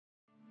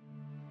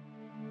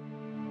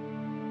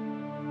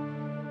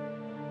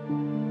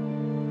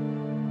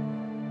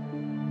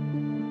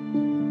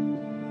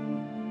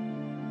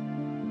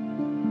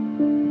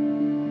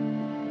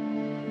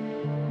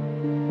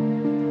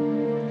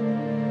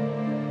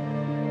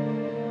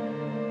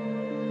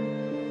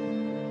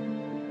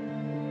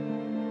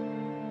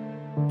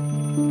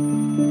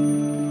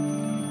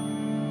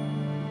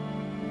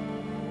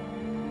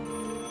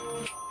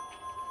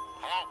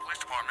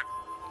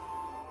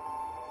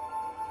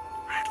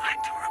I'd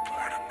like to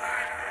report a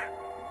murder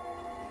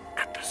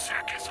at the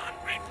Circus on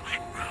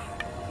Ringling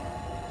Road.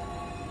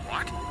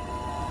 What?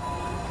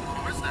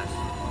 Who is this?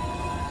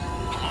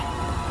 Hello?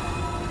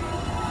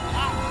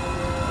 Hello?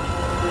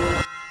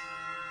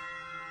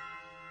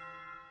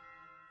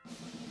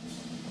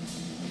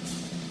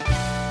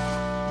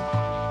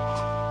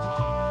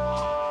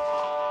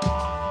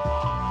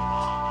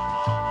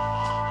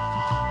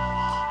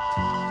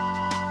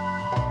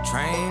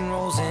 Train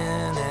rolls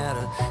in at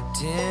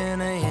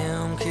 10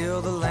 a.m.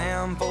 Kill the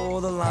lamb for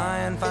the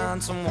lion,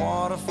 find some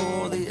water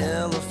for the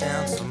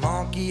elephants. A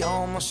monkey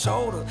on my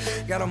shoulder,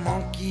 got a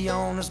monkey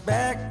on his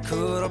back.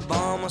 Could I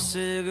bum a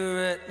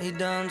cigarette? He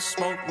done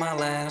smoked my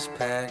last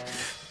pack.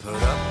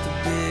 Put up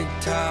the big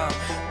top,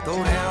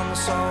 throw down the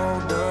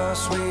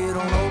sawdust. We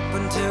don't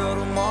open till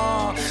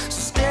tomorrow, so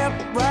step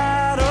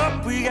right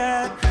up. We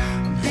got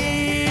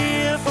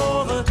beer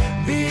for the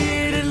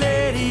bearded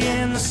lady,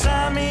 and the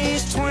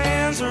Siamese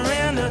twins are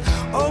into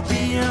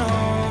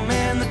opium,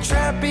 and the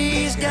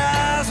trapeze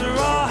guys are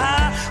all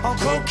high on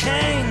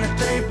cocaine that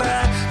they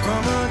buy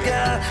from a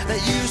guy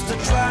that used to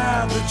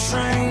drive the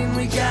train.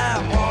 We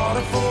got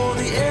water for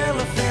the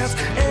elephants.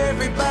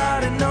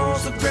 Everybody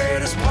knows the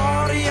greatest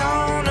party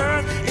on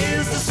earth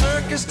is the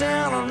circus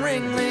down on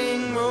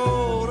Ringling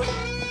Road.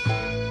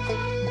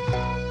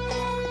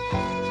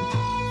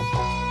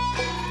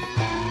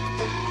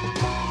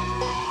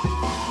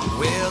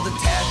 Well, the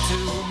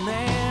tattoo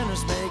man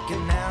is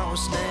making out with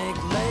Snake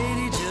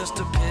Lady just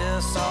to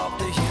piss off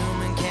the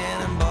human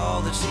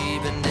cannonball that she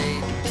been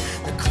dating.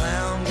 The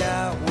clown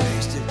got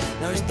wasted,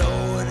 now he's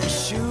throwing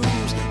his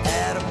shoes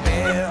at a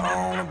bear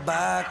on a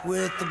bike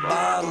with a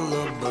bottle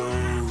of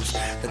booze.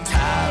 The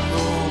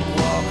tightrope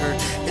walker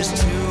is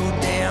too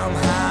damn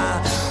high.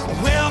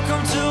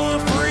 Welcome to a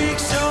freak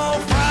show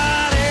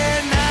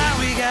Friday night.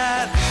 We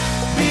got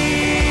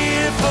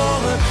beer for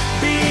the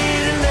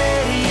bearded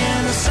lady,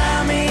 and the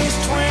Siamese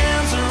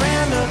twins are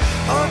into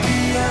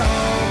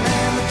opium,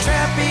 and the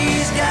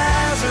trapeze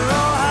guys are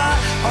all high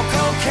on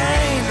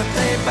cocaine that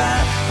they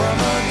buy from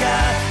a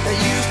guy that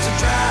used to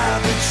drive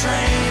the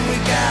train. We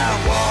got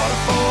water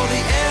for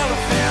the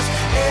elephants.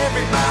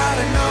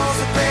 Everybody knows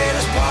the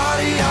greatest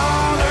party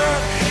on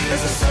earth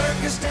is the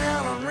circus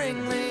down on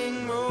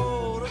Ringling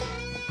Road.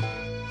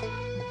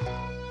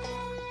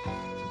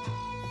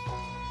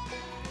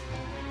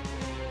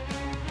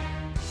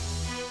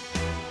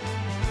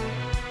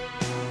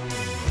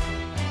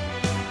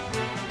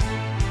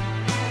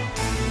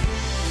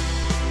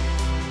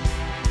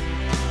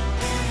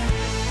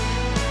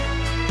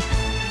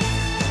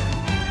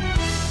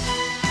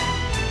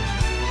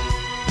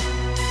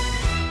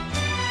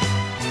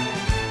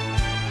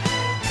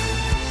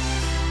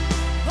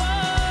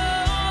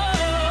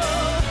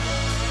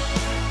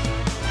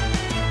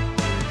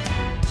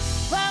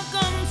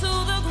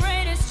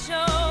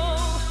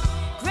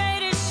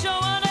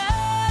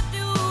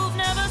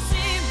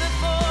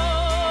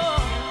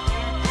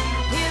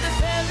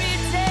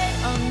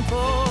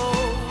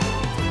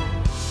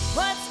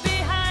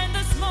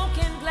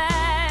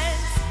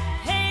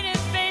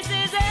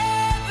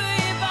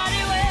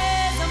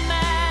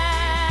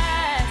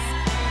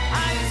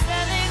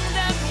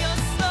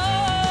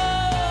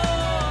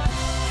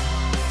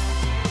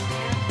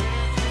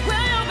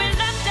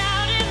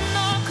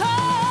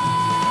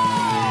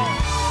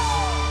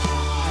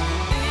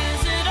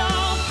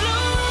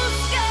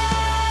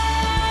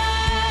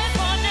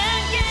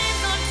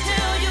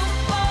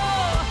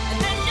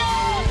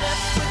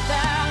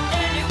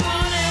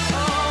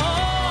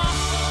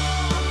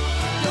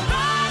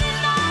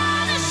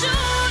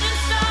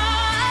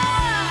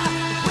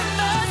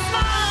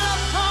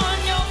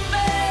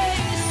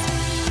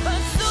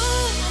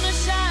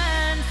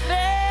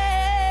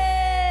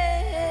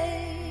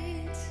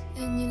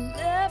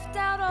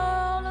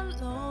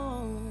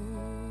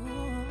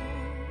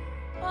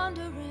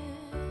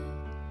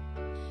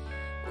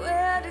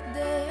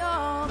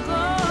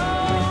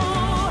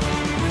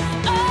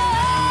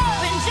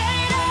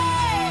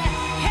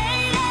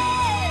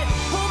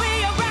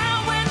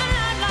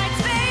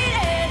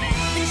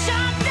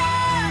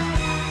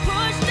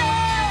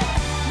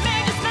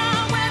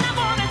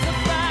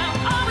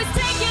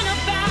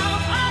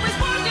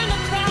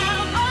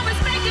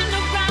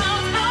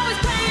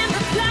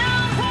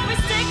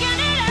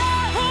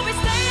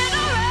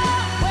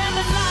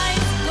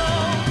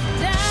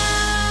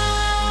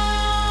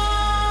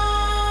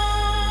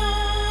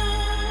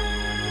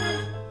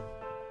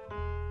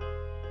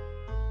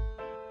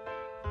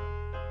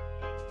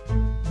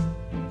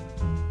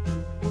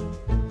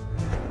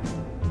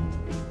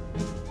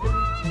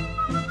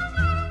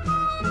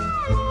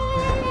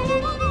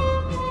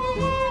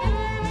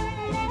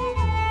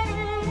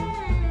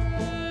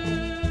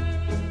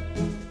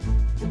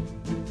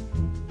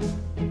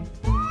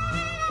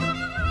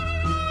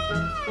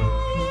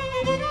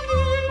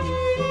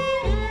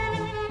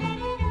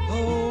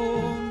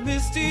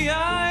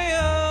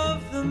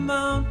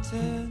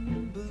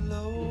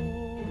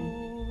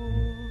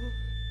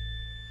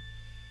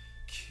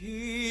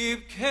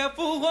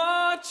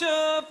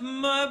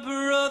 my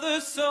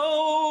brother's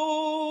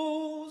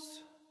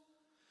souls.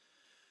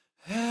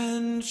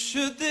 And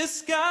should this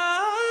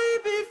sky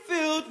be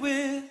filled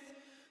with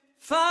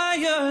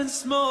fire and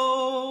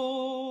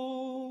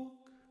smoke,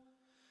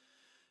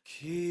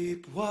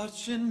 keep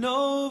watching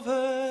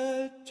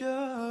over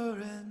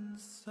Duran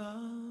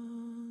Sons.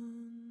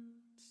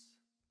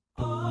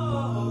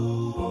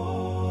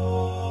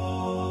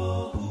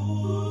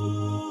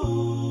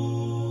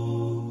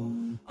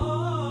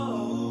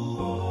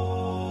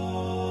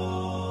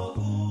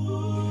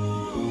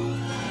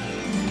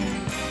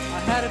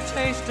 Had a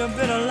taste of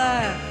bitter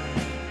life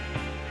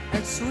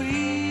at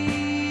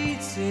sweet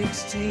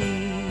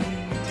 16.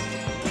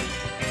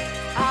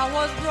 I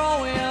was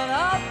growing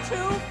up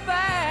too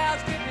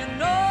fast, if you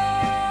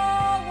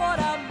know what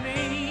I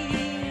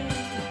mean.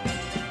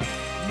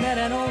 Met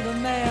an older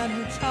man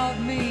who taught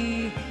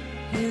me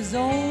his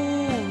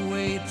own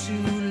way to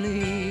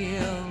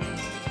live.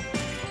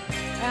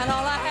 And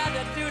all I had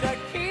to do to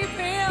keep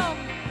him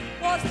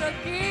was to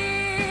give.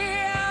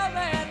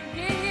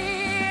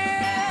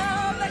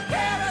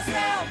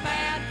 Carousel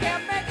Man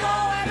kept me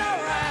going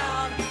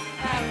around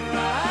and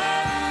round.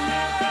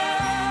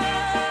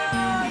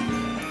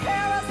 The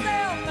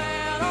Carousel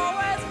Man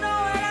always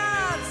knowing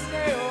I'd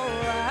stay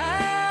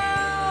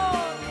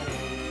around.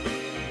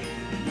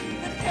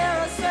 The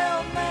Carousel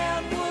Man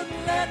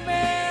wouldn't let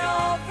me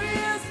off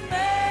his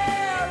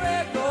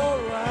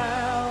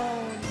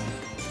merry-go-round.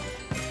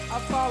 I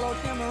followed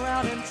him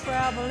around in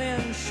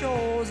traveling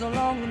shows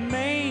along the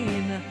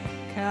Maine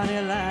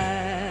County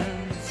lines.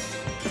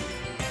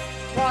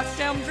 Watched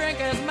him drink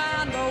his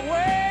mind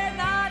away,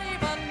 not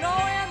even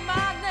knowing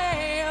my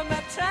name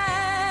at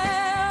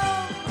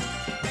time.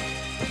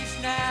 Each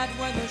night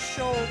when the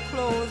show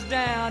closed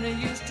down, he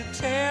used to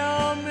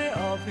tell me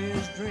of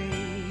his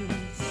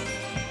dreams.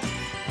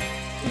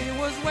 He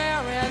was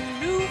wearing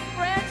new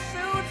French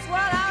suits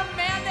while I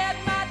mended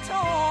my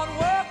torn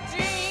work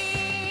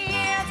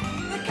jeans.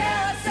 The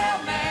Carousel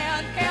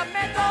Man kept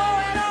me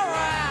going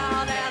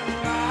around and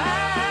around.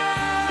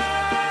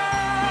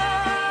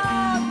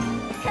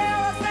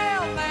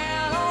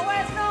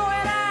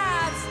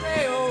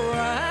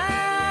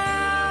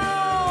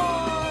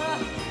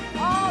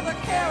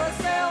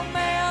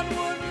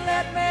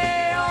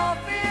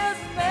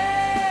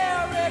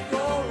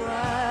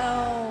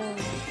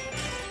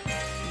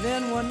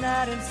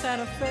 Night in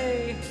Santa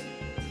Fe,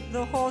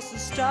 the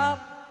horses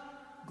stopped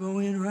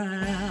going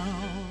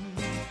round.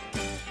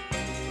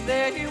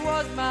 There he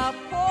was, my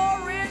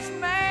poor rich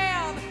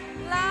man,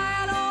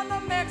 lying on the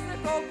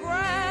Mexico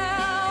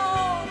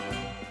ground.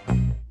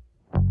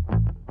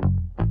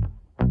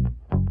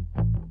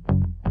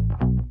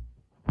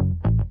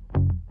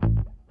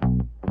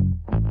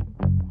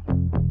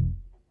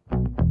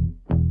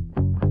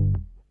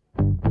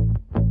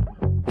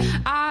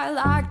 I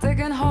like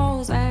digging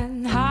holes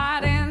and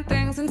hiding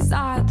things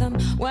inside them.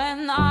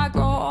 When I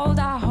grow old,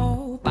 I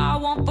hope I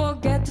won't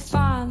forget to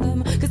find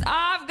them. 'Cause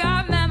I've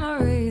got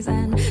memories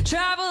and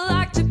travel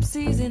like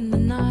gypsies in the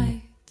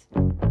night.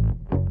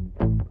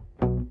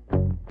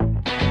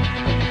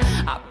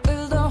 I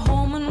build a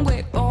home and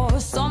wait for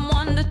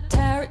someone to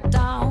tear it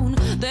down,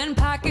 then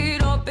pack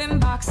it up in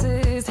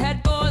boxes,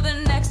 head for the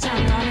next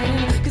town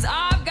running. 'Cause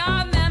I've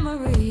got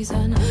memories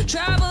and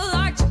travel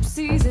like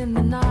gypsies in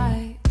the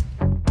night.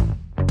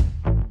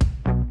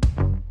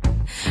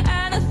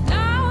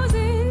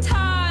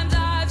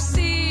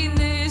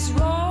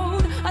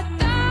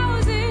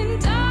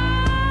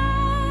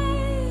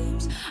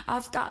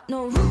 I've got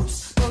no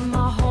roots, but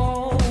my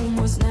home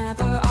was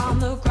never on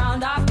the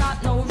ground. I've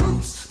got no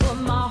roots, but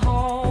my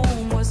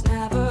home was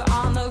never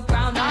on the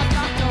ground. I've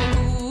got no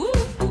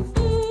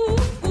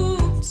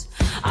roots.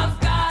 I've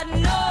got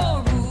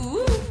no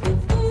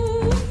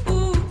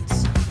roots.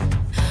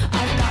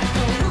 I've got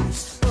no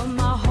roots, but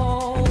my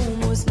home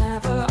was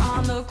never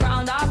on the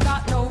ground. I've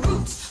got no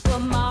roots, but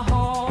my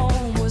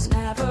home was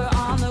never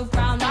on the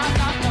ground. I've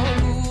got no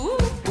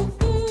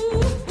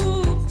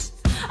roots.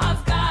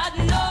 I've got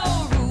no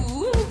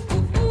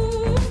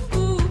roots.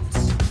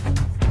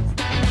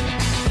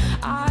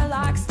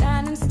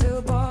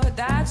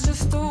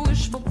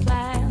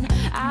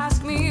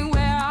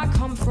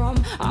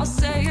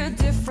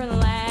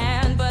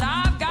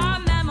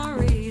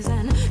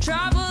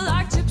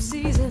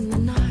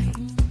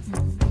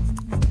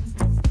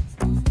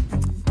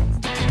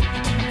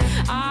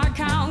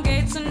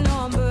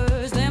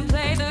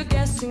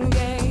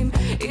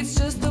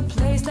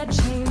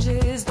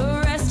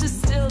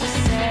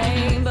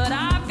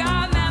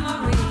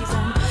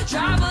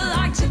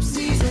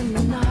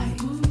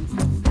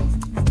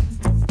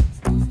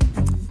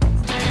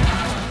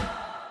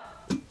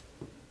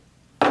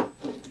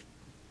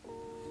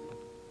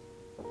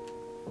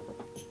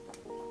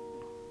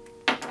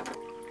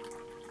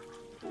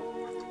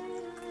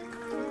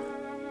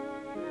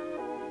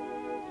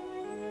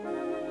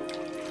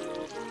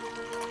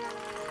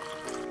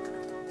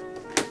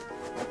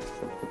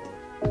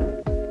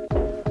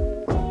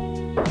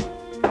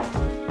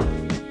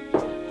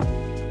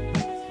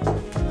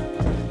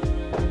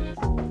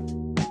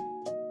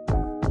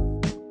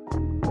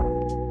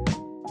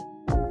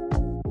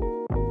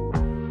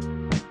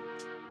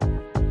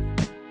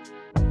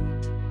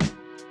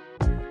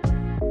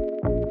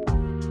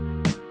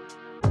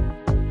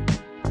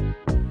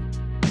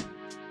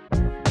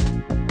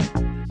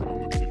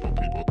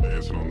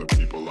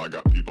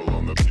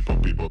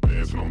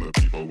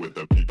 the people, with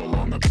the people,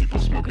 on the people,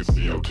 smoking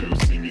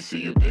CO2. See me,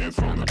 see you dance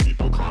on the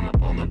people, climb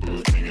up on the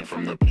booth, hanging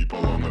from the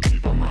people, on the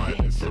people. My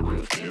hits the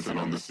roof, dancing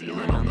on the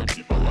ceiling, on the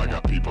people. I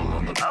got people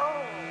on the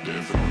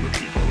dancing on the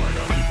people. I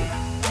got people.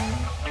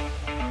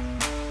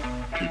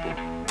 People.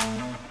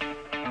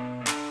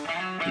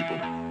 People.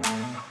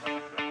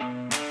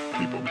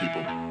 People,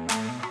 people.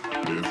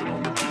 Dancing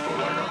on the people.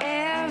 I got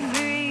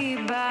everybody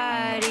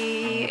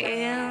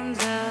in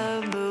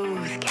the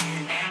booth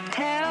can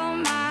tell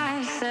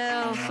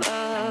myself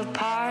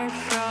apart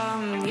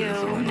from you.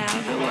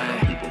 Now the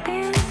word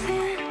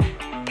dancing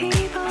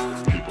people,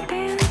 dancing people,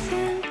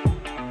 dancing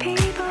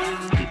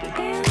people,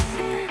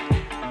 dancing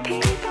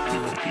people.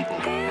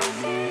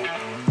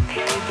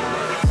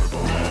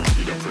 purple hat,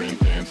 cheetah print,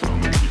 dancing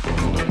on the people.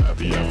 Hold up,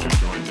 happy after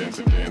joint,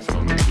 dancing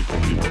on the people.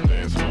 People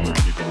dancing on the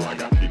people. I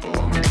got people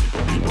on the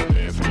people. People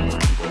dancing on the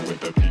people, with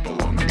the people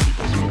on the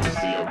people. Smoking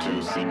CO2,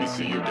 see me,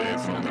 see you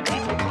dancing on the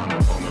people. Climb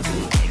up on the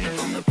booth, hanging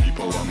from the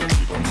people, on the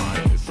people. My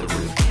hits the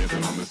roof,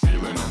 dancing on the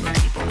ceiling, on the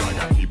people. I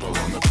got people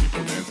on the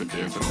people, dancing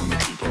on the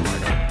people. I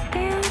got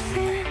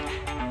Dancing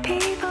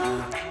people,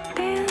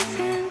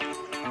 dancing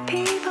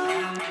people,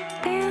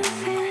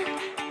 dancing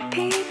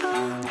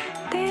people, dancing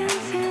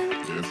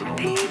dancing on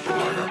the people, people.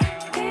 I got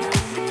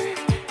dancing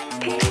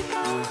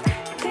people,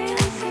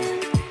 dancing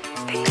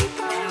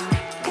people,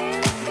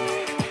 dancing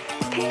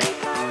people,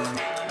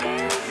 dancing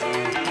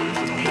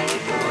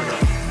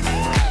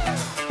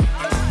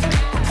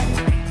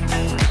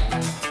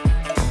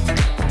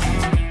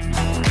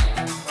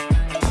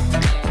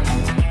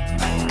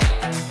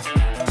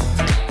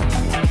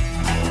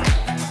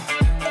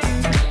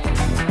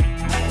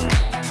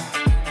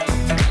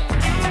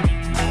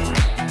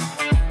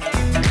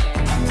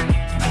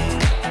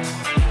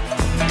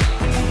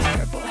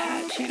purple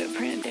hat, cheetah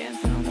print,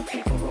 dancing on the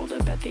people. Rolled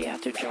up at the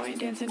after joint,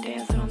 dancing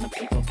on the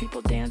people.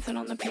 People dancing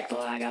on the people.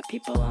 I got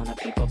people on the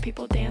people.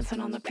 People dancing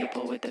on the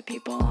people, with the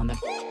people on the.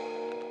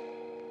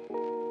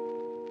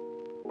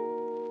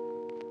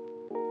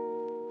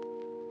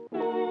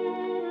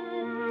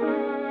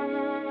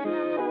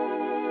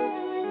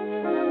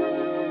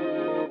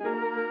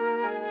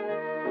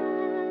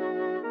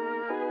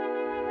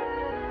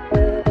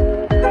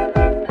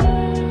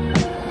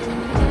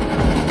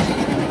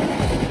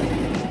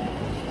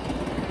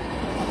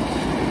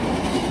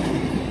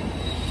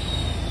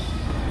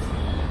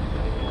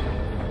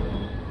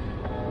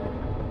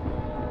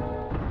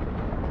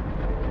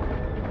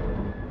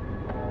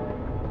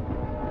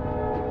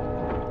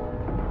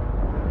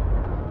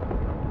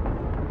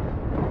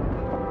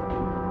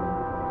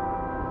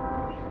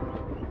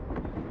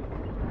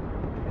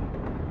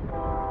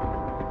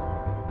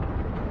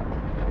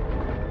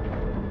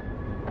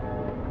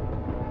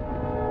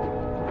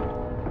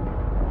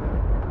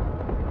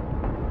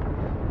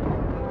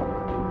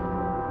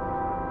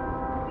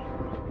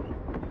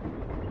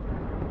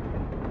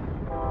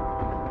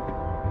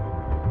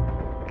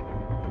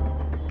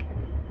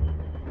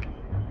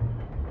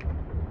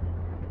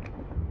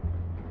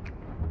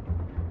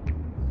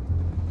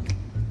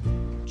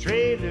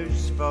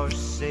 Trailers for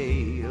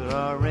sale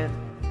or rent,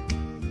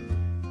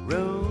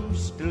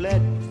 rooms to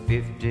let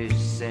 50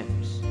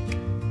 cents.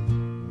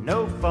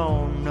 No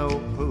phone,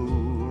 no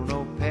pool,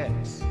 no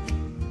pets.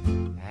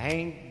 I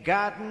ain't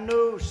got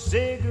no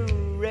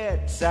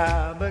cigarettes,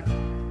 but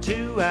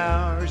 2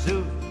 hours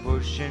of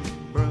pushing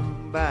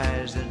broom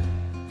buys an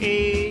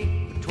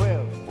 8 or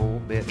 12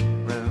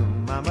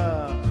 4-bedroom. I'm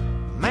a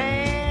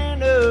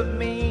man of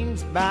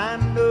means, by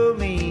no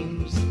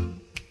means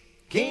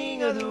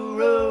king of the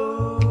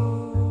road.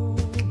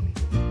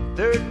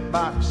 Third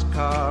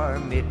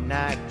boxcar,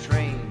 midnight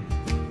train,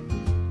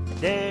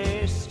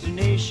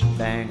 destination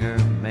Bangor,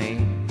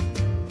 Maine.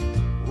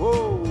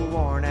 Whoa,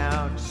 worn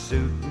out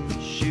suit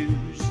and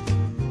shoes.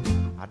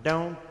 I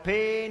don't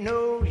pay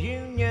no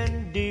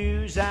union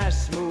dues. I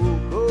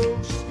smoke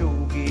old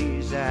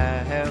stogies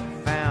I have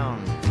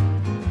found,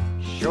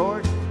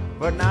 short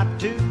but not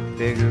too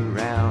big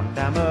around.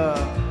 I'm a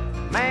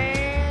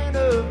man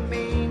of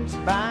means,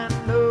 by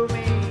no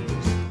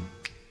means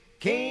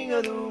king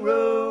of the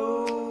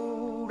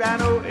road. I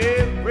know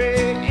every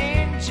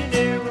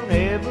engineer on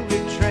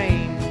every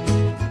train,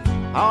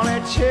 all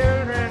their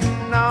children,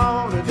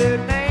 all of their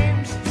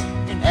names,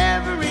 and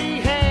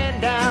every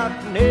handout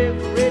in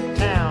every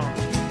town.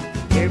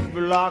 If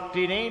we're locked,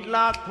 it ain't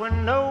locked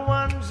when no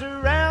one's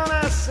around.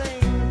 I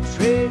sing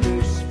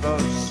trailers for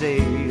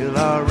sale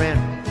or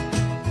rent,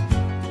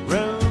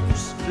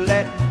 rooms to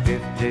let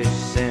 50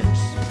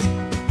 cents.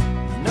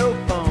 No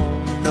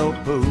phone, no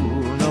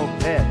pool, no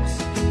pets.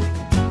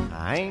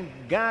 I ain't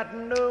got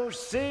no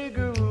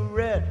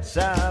cigarettes,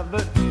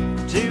 but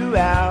 2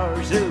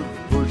 hours of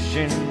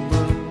pushing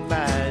broom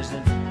buys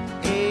an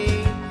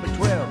 8 or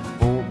 12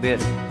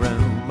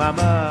 4-bedroom. I'm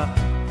a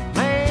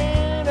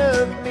man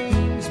of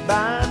means,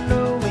 by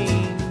no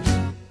means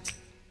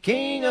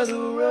king of the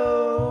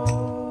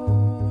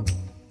road.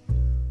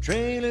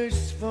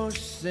 Trailers for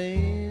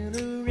sale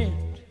or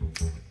rent,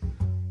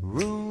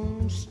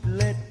 rooms to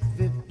let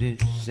 50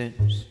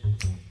 cents.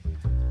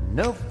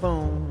 No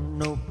phone,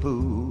 no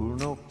pool,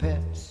 no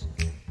pets.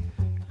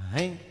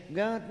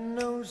 Got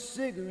no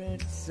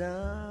cigarettes,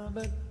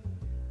 but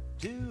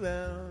 2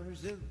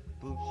 hours of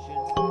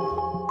pushing.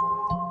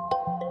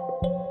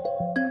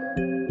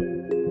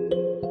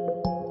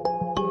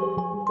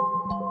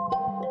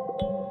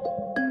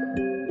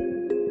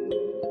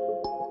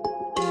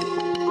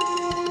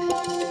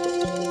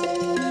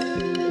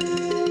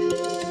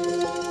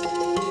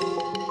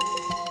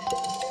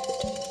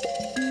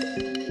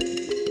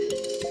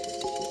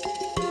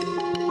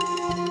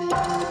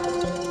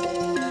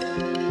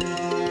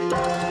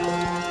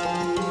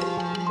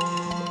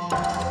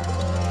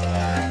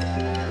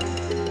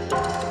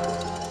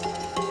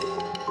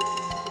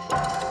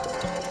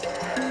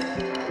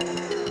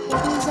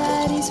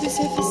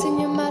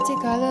 Resurfacing your Monte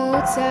Carlo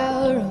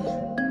hotel room.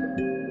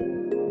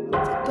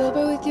 The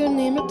billboard with your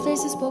name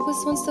replaces what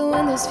was once the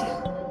windows view.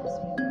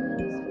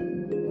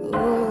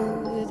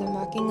 Ooh, they're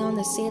marking on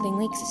the ceiling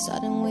leaks a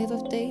sudden wave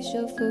of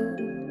deja vu.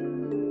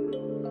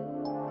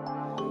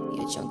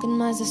 Your drunken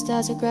mind's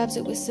nostalgia grabs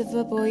a whiff of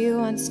a boy you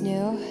once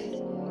knew.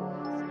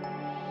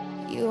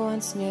 You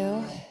once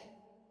knew.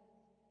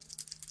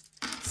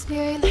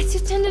 Smearing lights,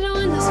 you've tended to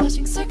windows,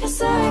 watching Circus.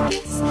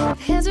 The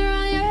hands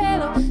around your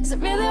halo, is it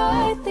really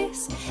like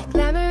this?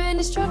 Glamour and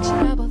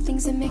destruction are both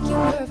things that make you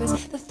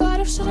nervous. The thought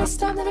of should I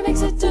stop never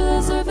makes it to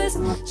the surface.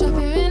 Drop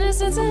your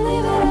innocence and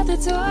leave it at the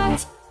door.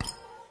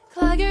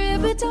 Clog your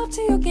every dope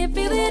till you can't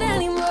feel it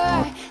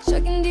anymore.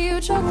 Chuck into your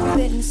truck with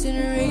it,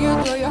 incinerate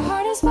your door. Your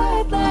heart is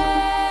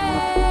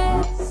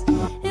worthless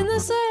in the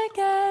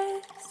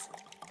circus.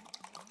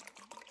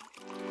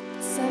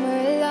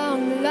 Somewhere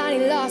along the line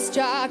he lost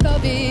track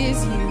of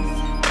his youth.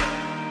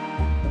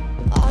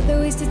 All the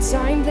wasted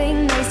time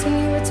playing nice when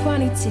you were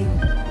 22.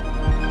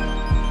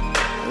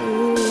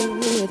 Ooh,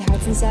 with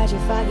hearts inside your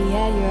foggy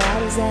head, your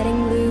heart is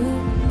adding glue.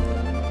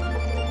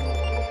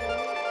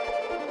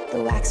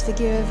 The wax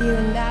figure of you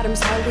and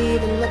Adam's hardly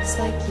even looks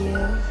like you.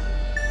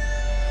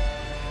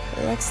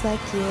 It looks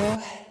like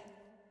you.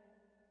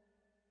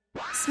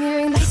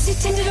 Smearing lights, you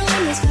tinted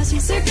windows, flashing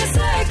circus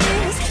like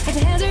this. With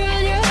the hands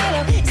around your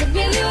halo, is it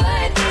really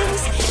like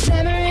this?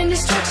 Glamour and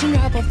destruction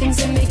are both things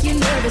that make you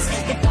nervous.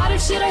 The thought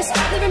of should I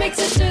stop never makes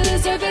it to the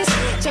surface.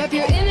 Drop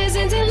your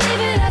innocence and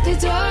leave it at the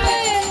door.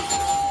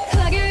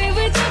 Clog your ear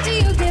with dope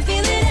till you can't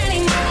feel it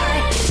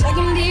anymore. Plug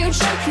into your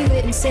truck, feel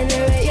it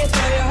incinerate your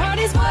door. Your heart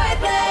is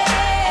worthless.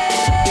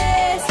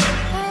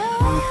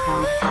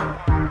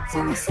 To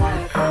the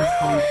circus.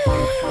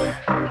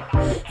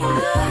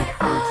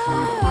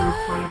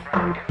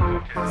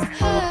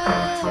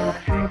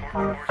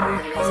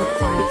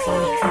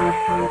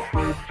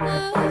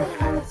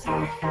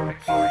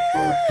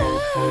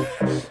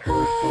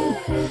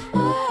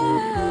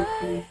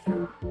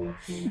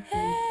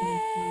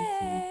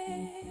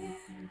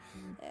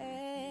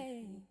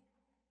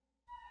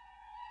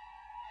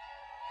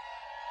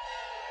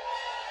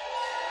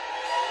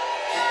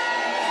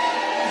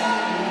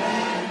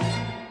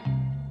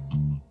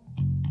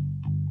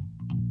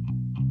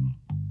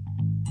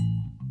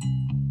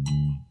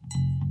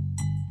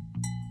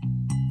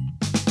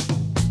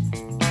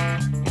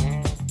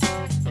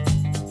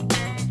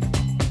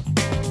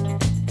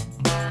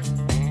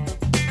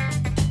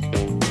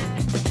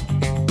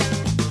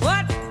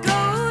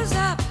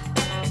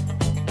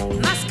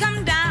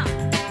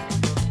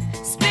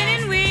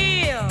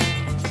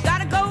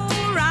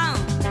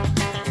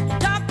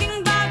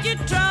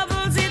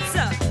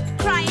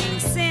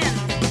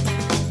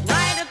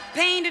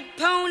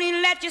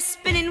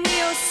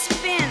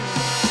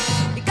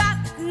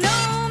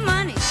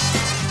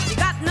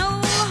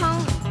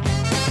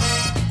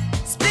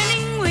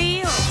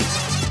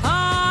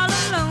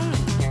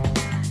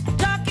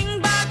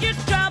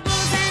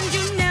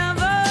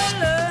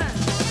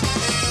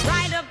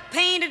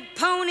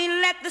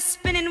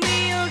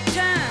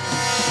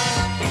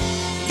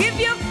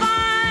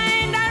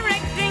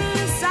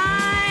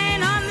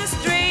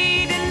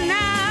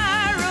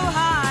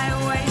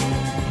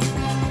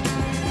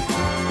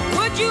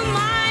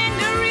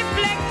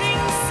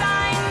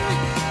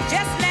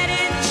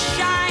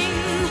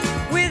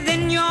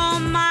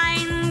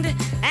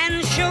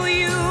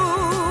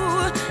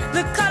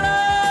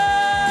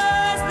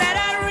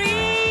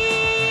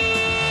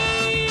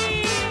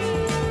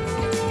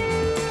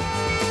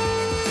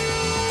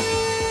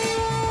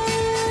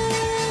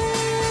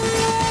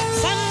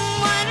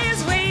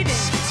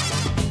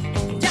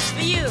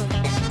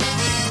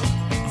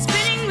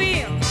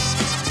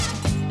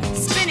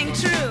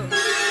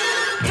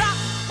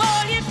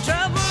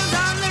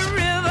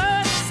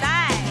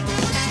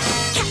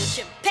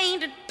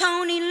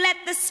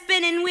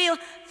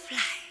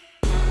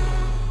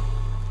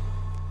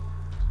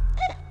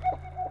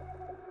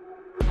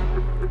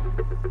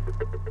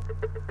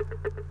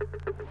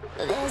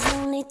 There's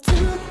only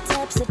two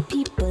types of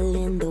people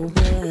in the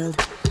world.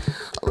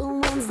 The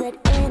ones that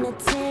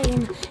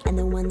entertain and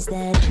the ones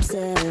that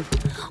observe.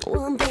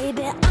 Well,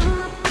 baby,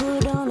 I'm a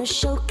put on a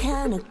show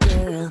kind of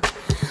girl.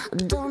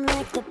 Don't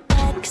like the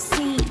back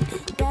seat,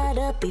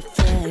 gotta be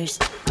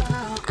first.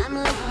 I'm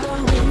like the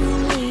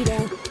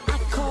ringleader, I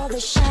call the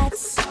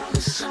shots.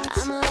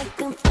 I'm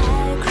like a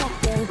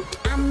firecracker,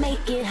 I make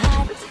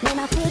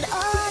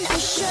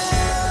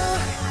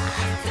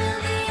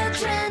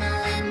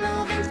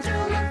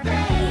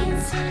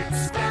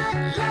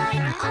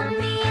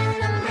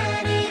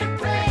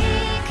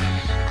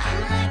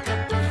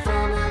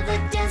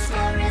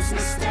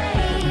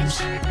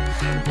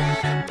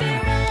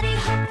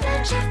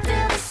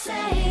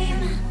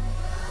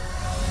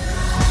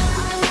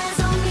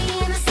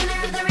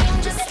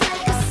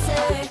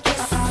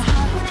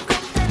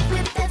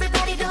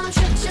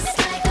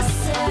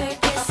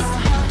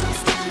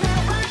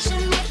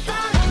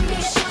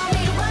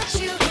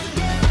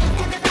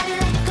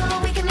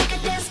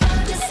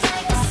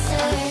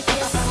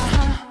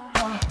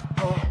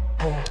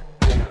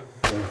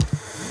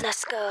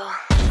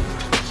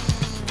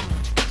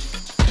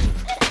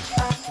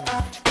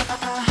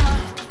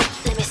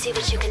see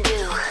what you can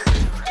do.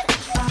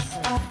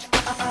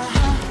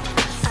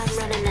 I'm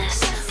running this.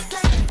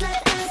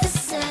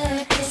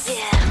 Circus.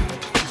 Yeah.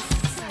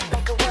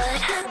 Like a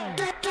what?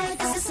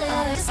 Circus. All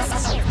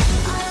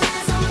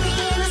eyes on me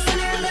in the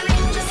center of the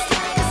ring, just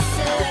like a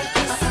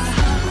circus.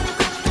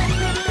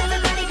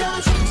 Everybody go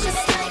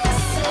just like a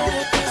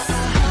circus.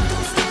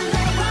 Don't stand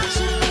there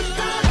watching me,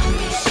 follow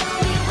me, show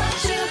me what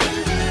you can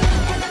do.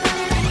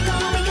 Everybody let go,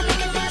 we can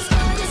make a dance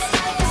floor just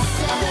like a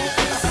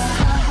circus.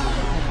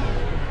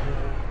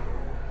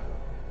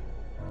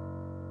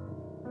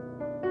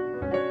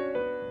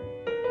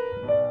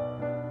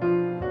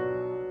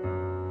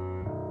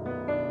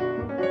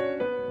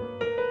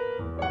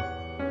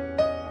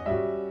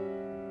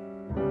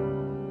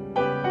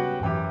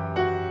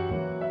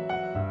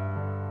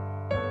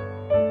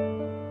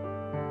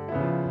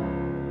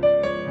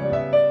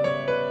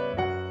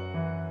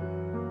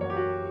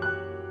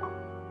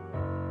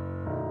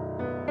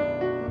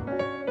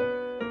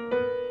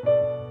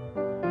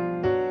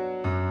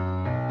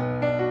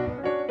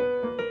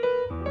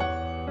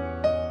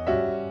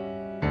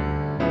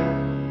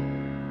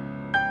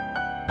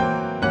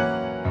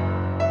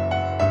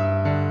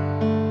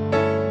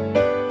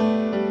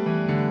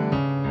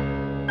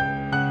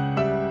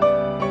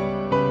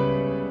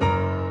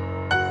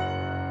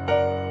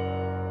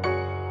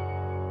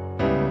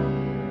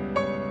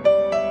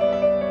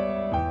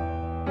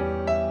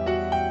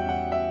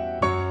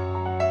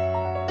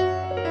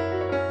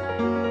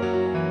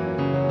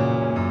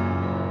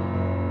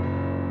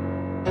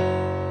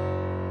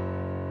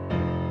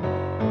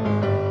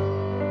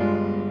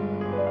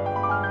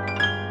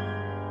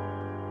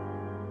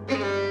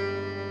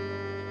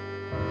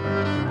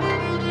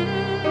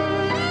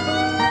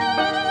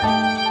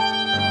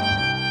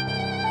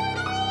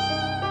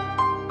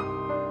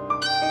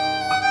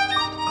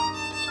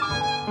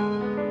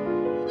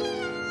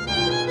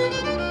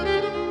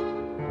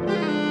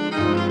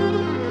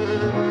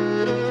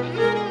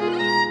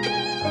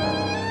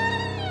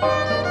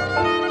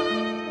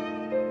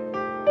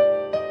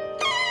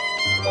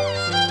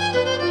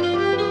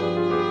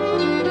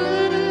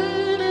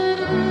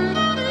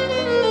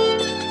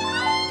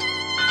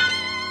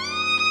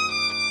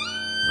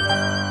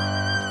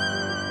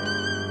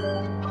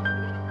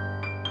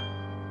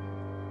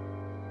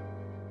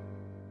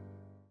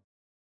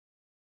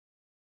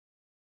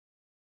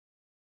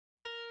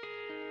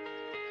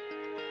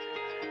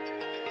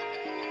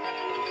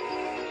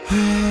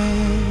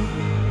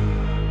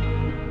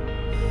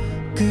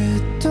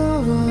 끝도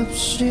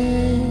없이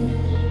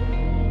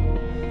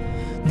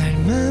날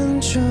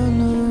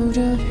만져놓으려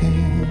해.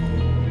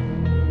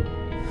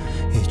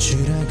 이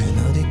추락은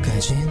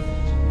어디까진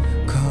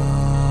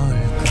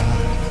걸까.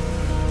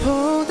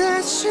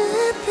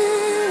 보다시피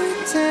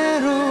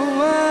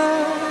위태로워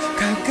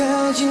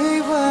가까이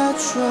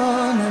와줘.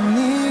 난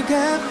네가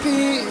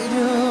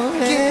필요해.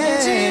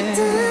 깨질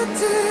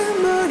듯한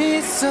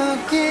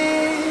머릿속에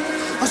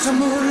어서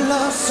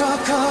물러서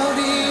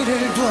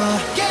거리를 둬.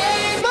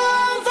 Game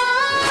over.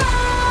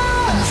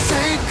 I'm a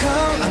psycho,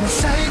 I'm a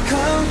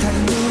psycho. 다른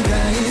누가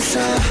있어.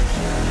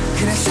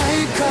 그래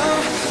psycho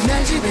날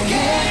지배해.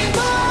 Game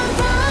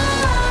over.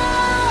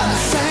 I'm a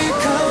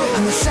psycho,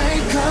 I'm a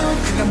psycho.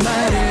 그가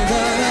말을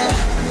걸어.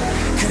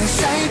 그래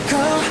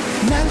psycho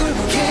난 굴복.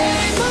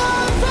 Game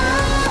over.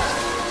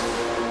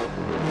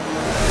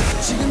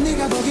 지금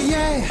네가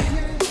보기에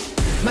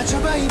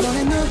맞춰봐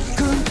이번엔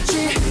누군지.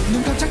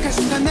 눈 깜짝할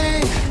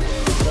순간에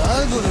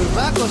얼굴을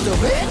바꿔도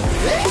왜?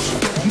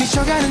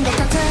 미쳐가는 것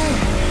같아.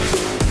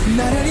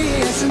 나를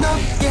이해할 순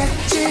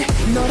없겠지.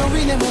 너로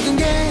인해 모든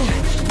게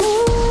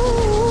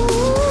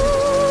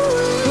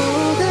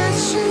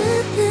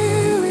보다시피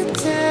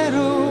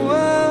위태로워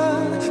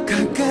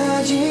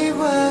가까이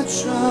와줘.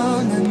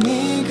 난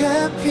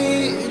네가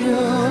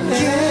필요해.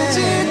 깨질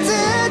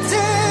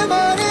듯해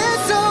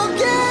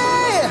머릿속에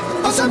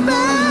어서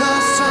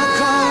만나서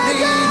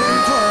거리를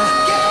둬.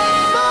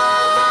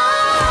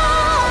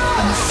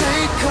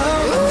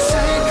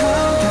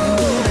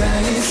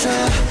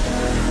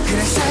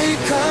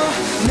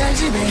 날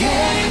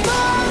지배해.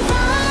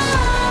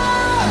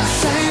 I'm a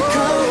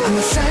psycho, I'm a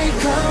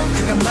psycho.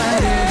 그가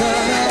말을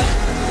걸어.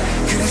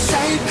 그래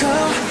psycho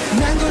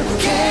난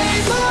굴복해.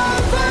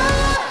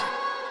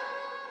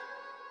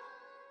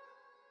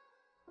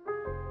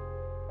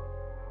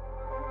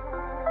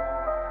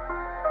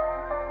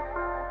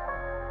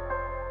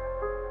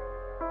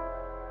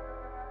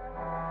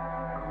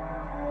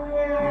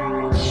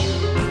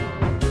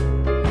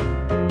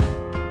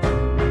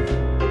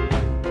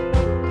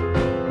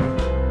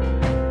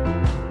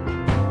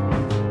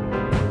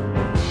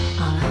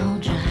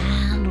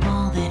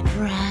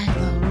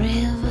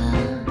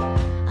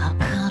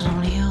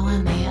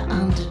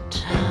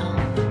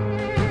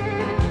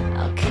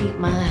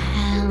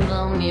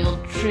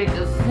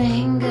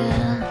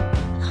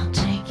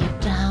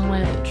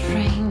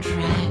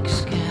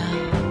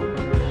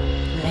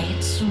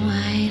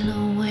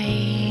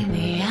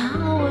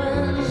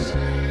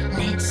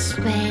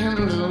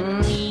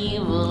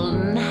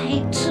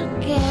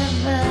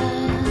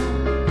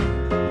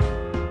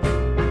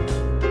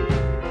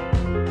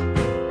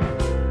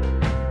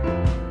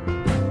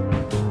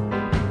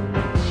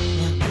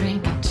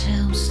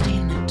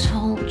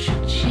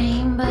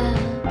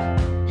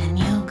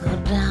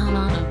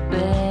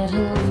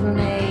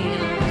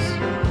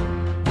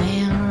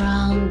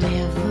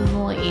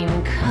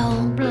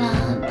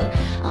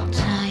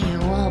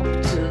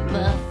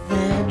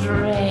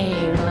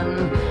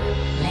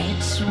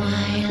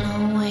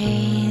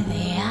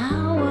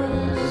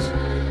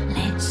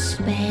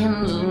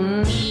 spend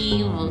an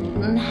evil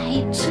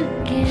night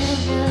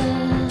together.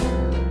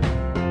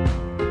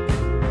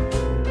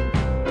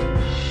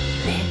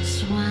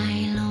 Let's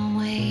while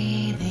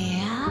away the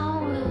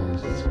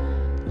hours.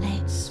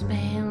 Let's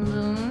spend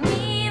an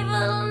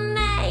evil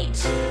night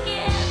together.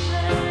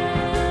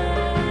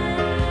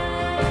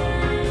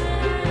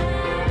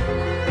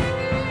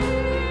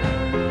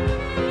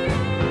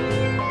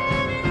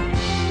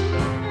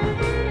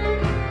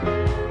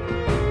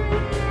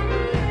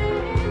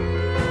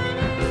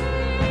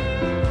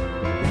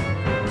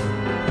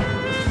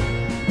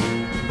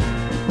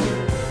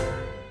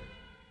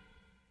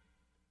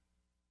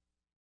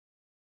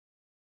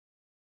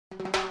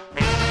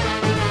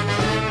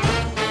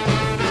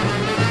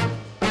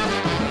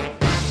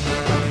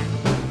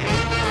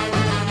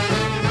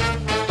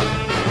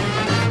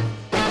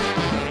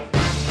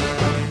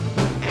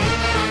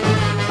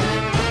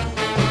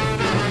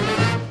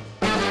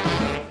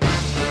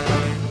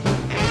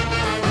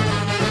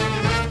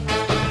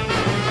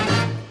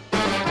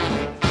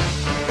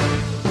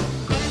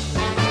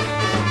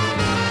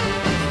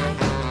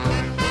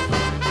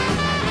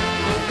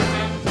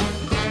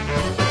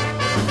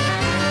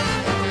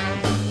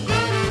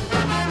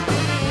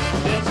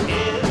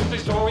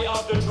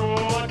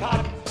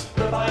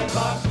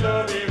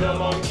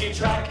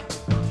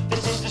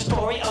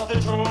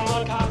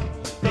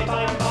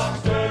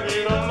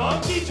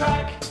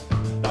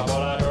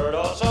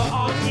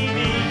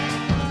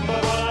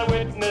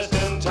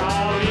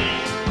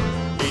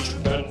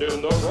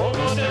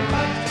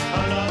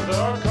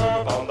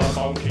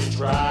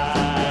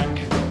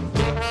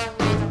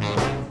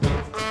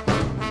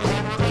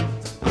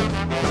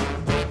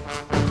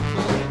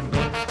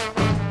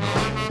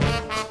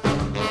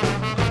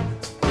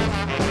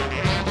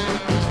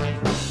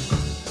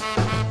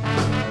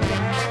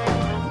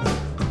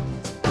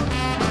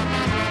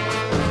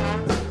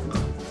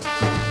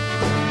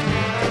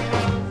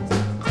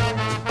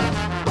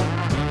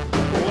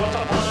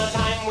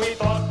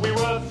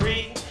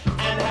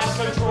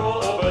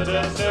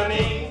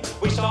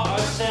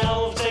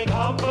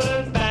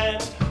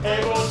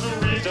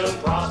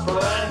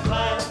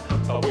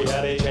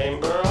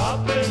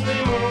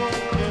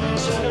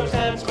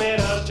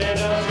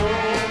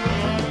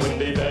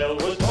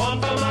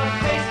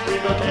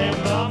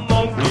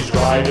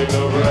 Riding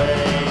the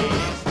rain.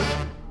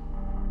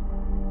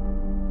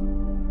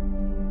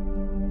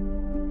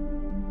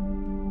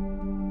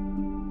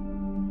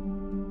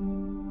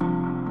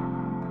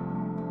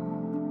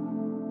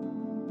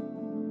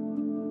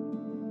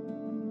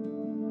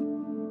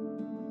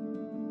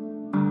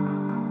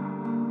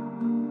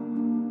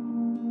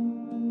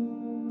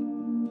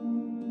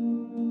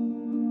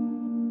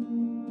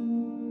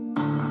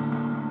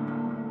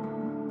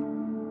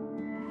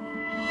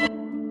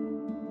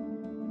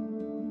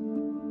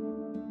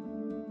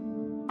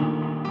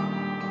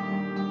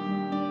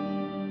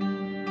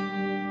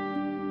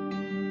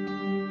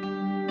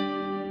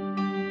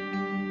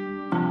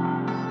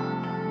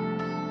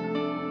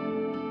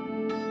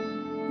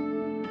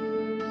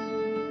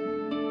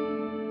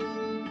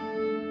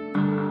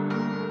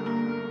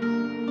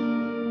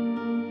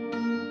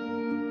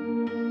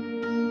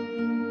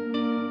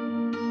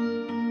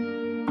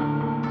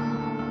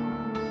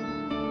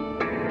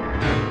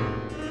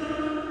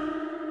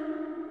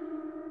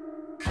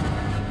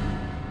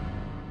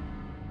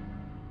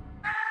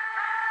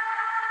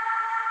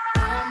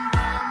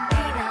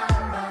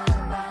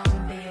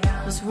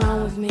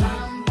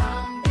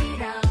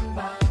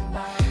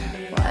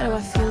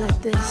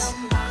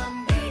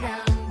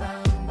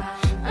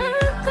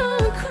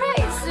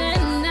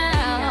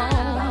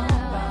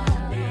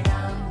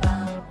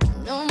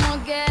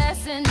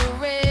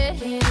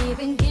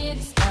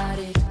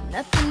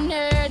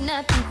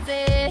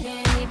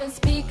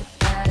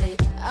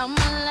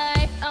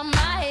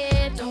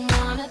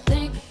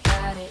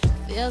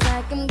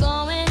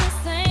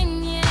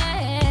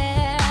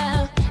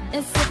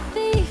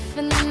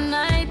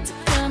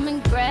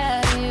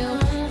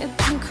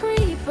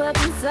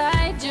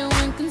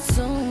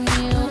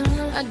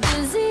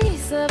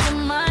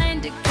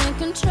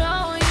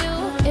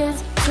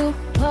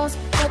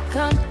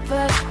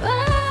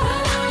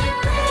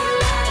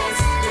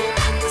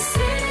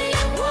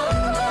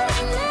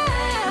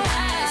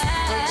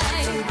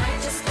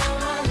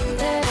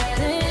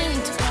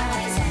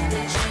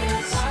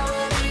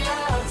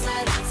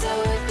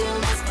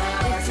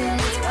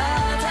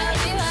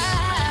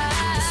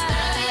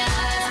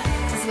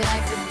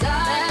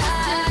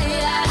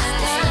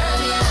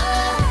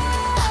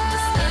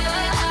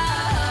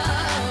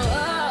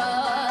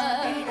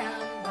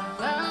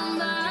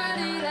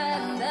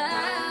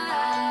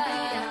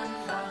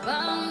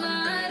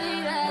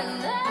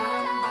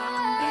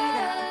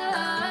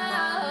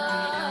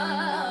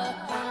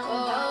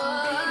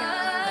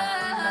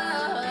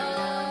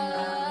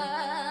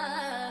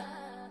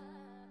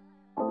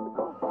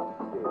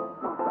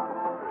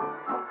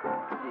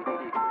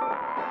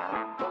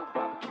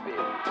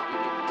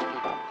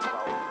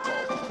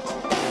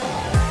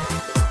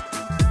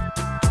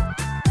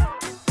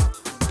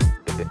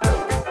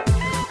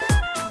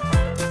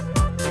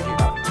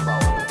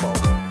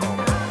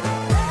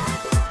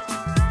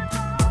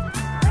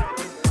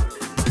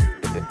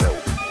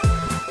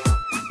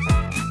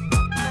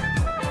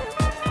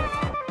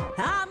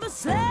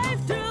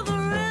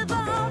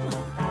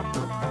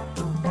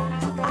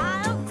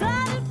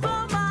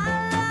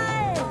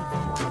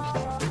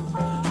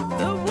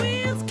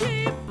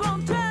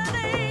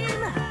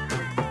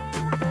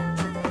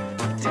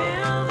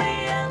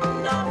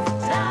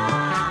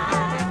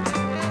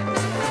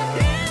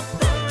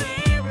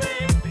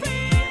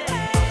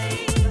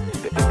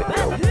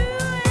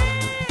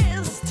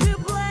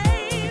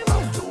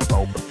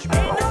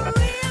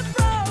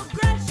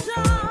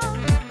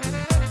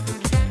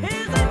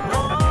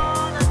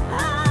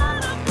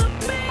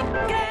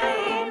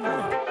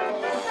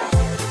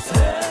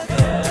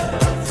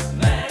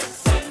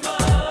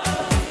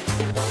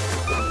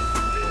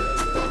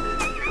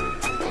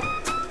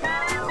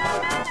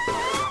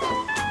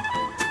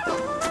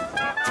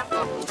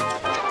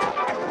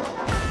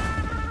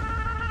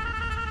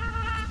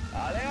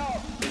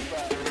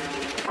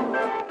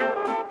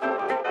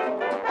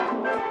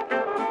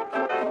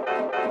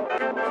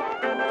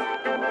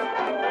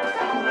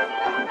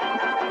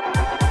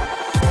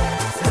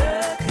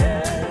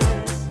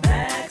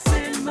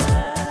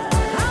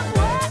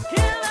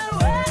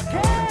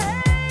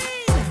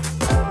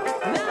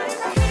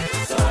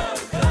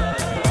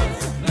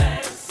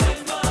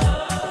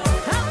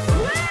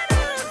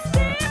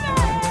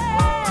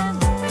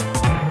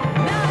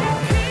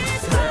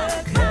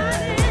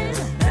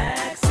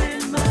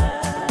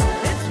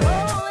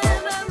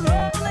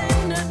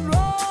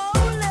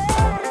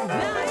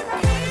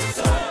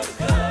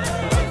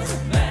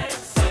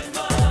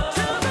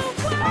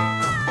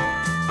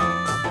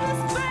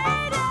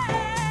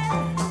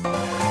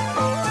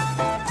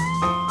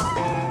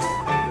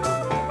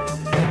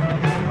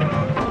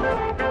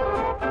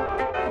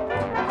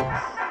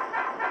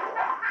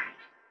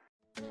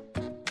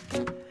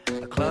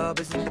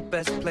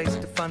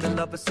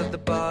 purpose of the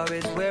bar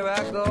is where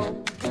I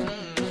go.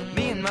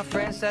 Me and my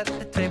friends sat at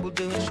the table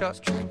doing shots,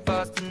 tripping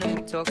fast, and then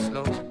we talk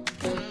slow.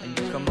 And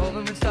you come over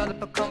and start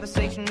up a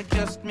conversation with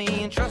just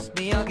me, and trust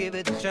me, I'll give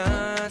it a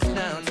chance.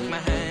 Now take my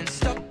hand,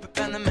 stop it,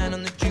 and the man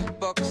on the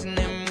jukebox, and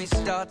then we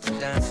start to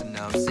dance. And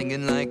now I'm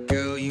singing like,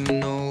 girl, you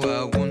know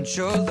I want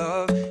your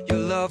love. Your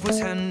love was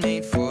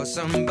handmade for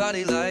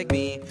somebody like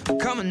me.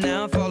 Come on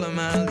now, follow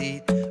my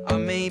lead. I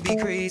may be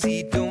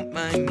crazy, don't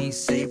mind me.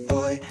 Say,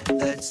 boy,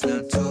 let's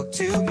not talk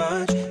too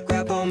much.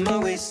 Grab on my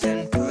waist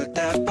and put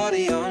that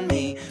body on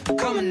me.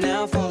 Come on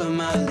now, follow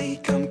my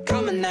lead.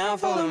 Come on now,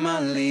 follow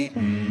my lead.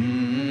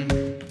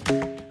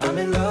 I'm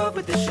in love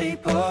with the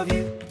shape of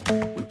you.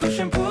 We push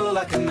and pull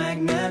like a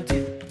magnet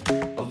do.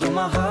 Although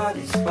my heart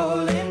is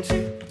falling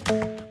too.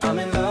 I'm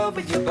in love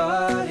with your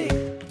body.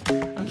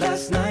 And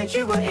last night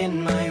you were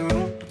in my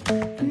room,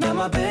 and now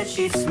my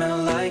bedsheets smell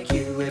like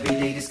you. Every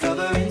day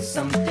discovering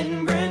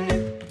something brand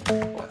new.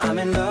 Well, I'm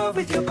in love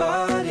with your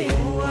body.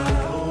 Oh, I,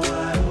 oh,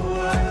 I, oh,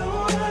 I,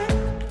 oh, I.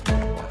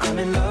 Well, I'm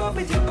in love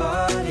with your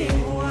body.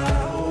 Oh, I,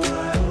 oh,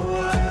 I, oh,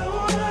 I,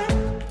 oh, I.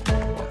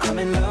 Well, I'm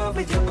in love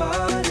with your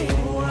body.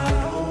 Oh, I,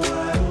 oh,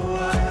 I, oh,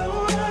 I,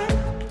 oh, I.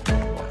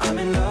 Well, I'm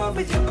in love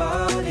with your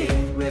body.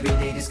 Every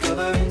day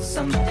discovering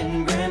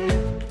something brand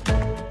new.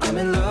 I'm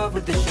in love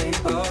with the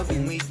shape of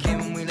you. We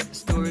came, we let the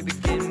story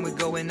begin. We're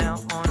going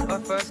out on our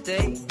first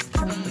date.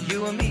 But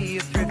you and me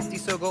are thrifty,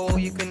 so go all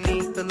you can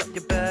eat. Fill up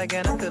your bag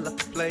and I fill up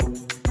the plate.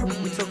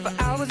 We talk for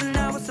hours and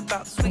hours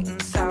about the sweet and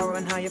the sour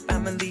and how your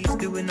family's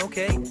doing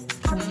okay.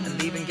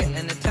 And even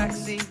getting a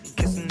taxi,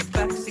 kissing the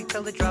backseat,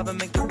 tell the driver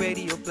make the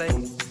radio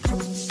play.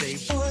 Say,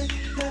 boy,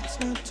 let's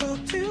not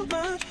talk too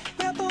much.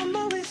 Grab on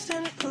my waist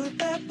and put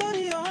that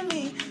body on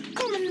me.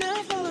 Come on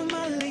now, follow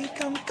my lead.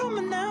 Come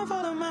on now,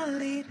 follow my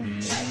lead.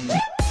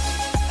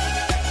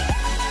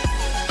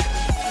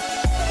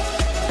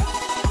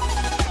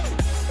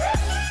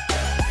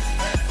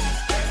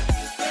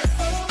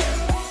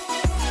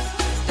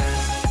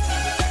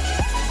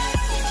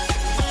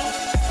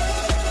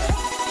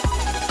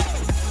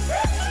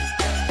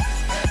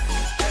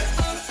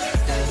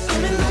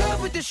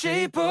 The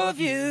shape of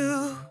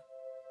you.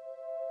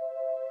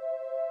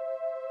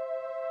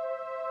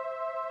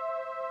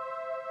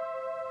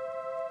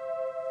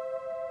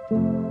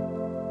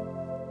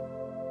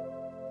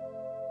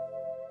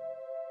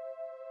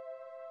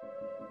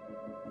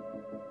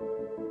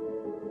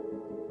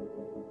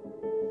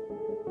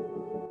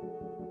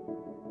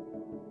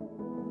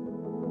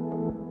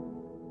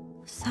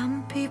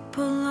 Some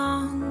people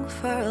long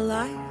for a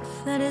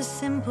life that is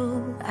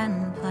simple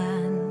and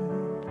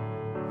planned,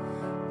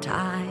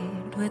 tied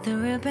with a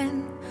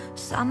ribbon.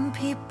 Some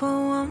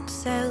people won't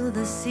sail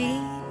the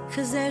sea,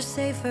 'cause they're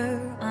safer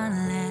on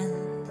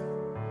land.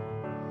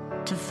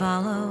 To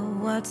follow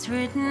what's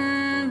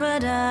written,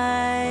 but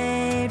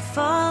I'd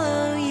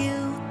follow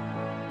you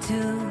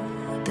to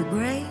the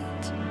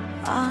great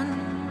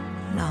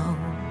unknown,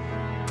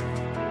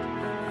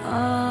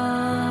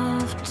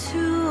 off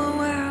to a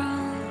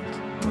world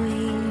we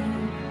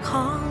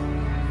call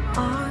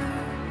our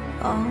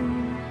own.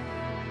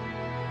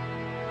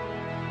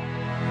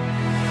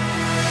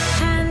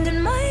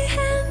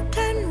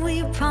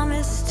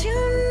 Promise to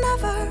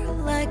never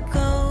let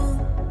go.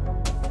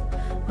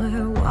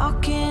 We're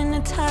walking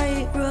a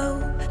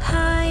tightrope.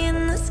 High in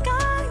the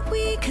sky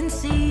we can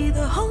see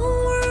the whole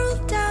world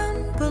down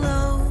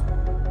below.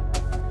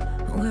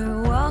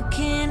 We're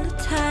walking a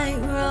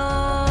tightrope.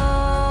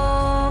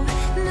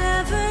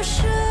 Never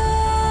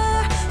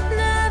sure,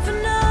 never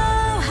know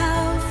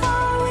how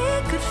far we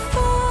could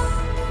fall.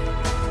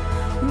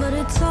 But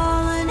it's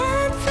all an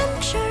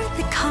adventure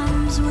that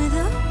comes with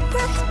a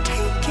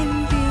breathtaking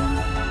view.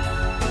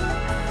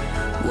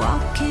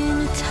 Walking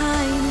a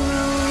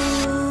tightrope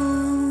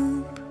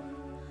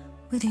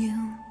with you.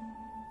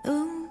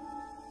 Ooh,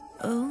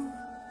 ooh,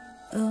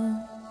 ooh,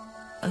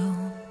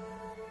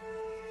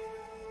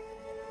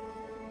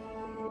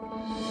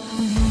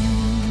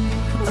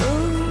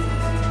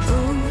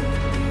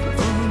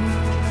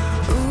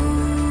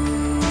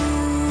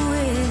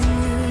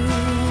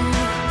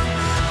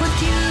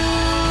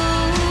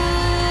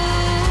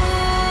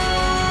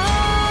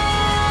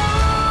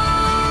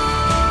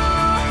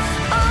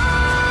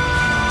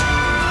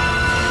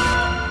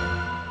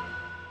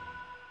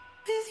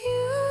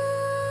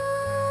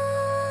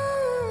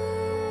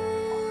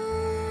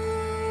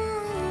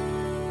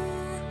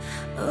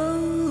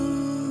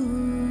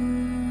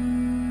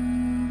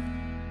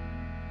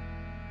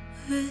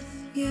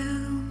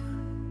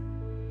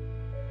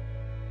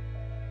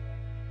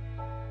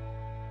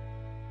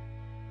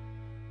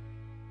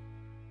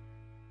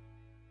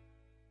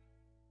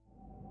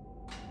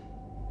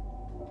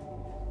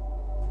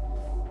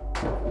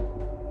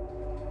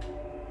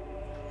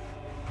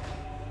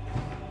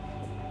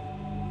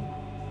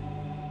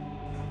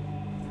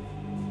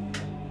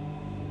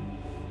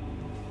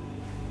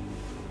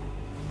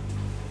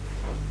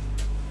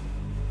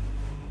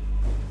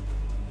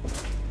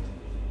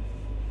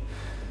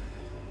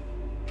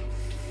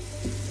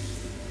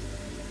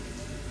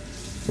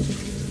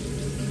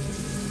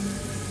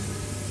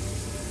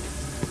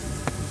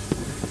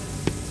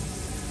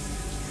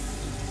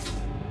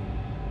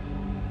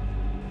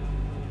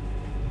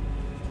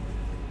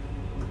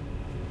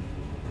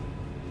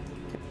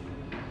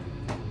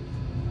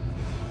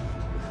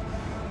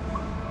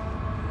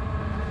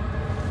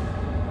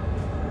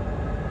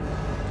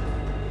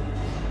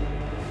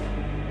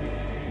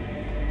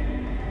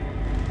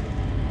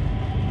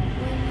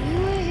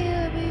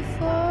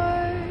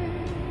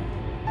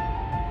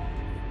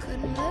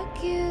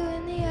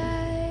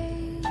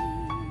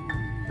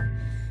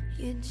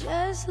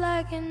 just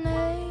like an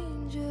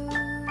angel.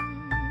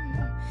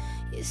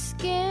 Your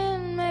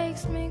skin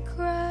makes me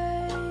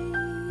cry.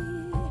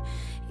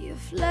 You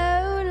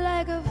float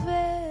like a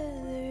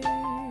feather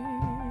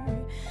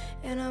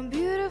in a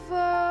beautiful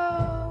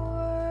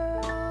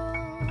world.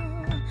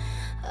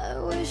 I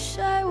wish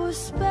I was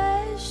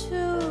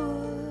special.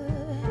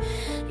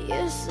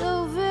 You're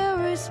so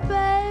very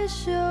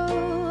special.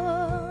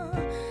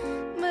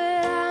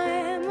 But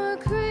I'm a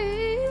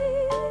creep.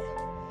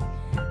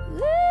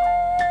 Ooh,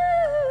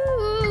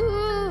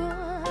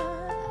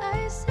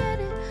 I said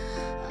it.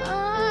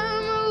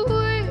 I'm a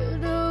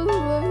weirdo.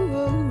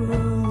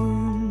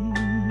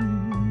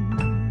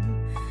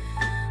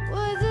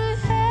 What the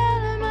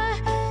hell am I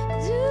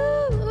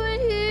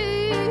doing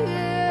here?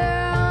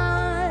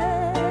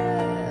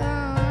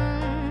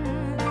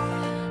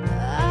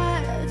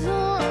 I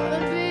don't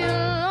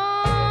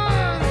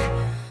belong.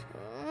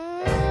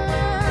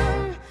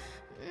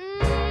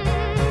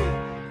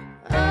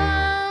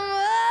 I'm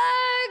a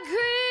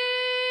creep.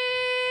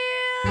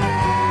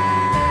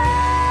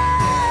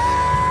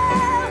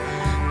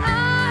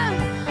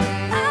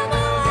 I'm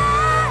a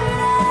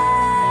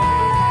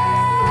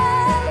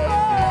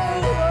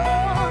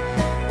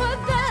what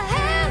the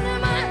hell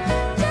am I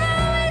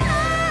doing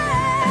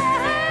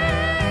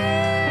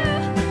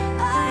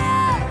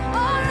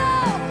oh no,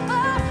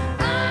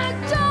 I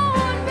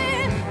don't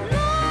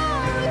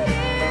belong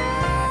here.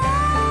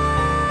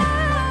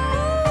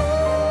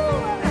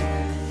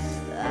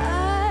 I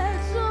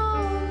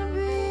don't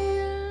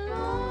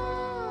belong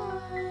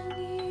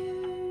here.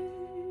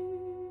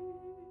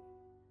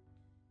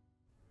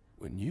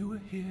 When you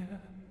were here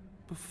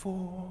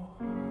before,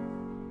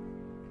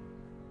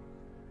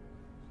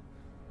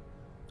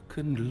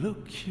 couldn't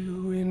look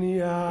you in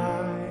the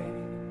eye.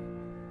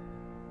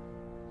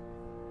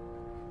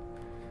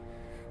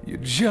 You're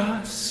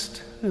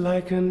just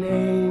like an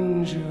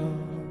angel.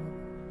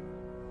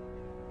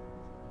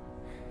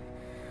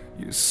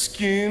 Your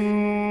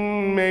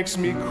skin makes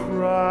me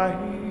cry.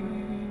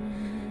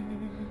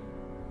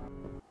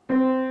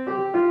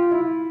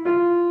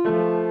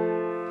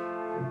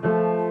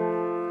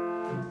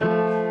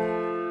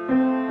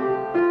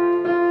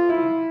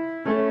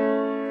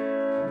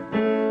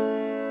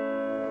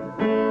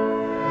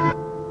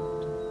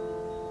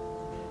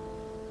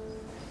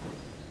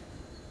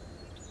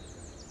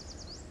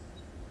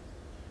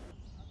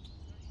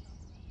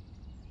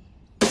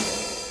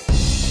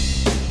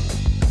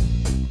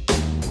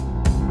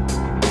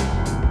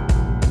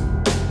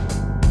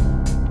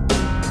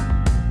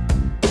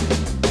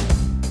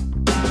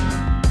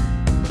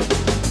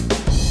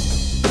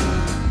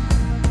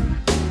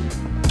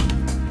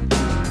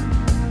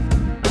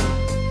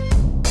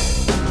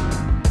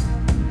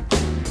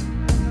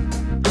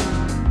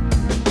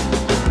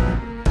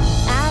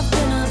 I've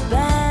been a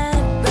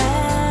bad,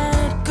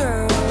 bad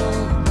girl.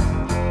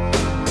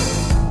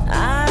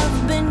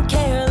 I've been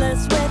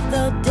careless with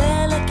a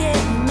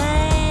delicate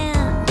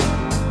man,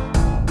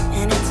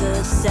 and it's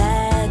a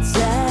sad,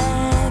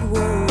 sad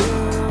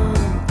world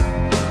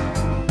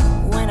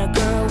when a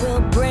girl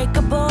will break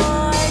a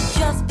boy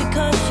just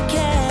because she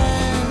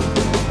can.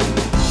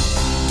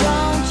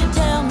 Don't you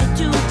tell me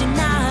to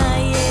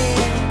deny it.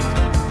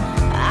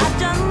 I've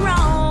done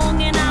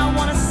wrong and I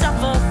wanna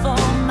suffer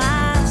for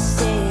my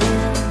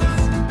sins.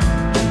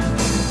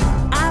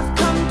 I've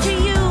come to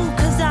you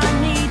 'cause I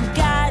need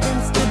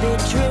guidance to be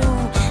true,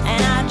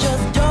 and I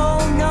just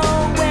don't know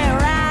where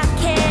I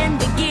can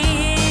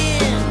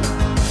begin.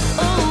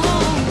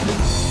 Oh,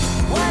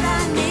 what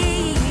I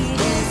need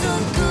is a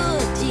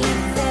good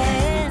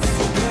defense,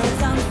 'cause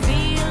I'm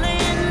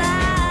feeling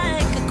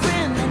like a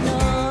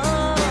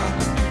criminal,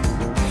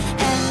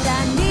 and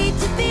I need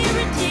to be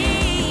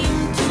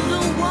redeemed to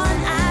the one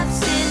I've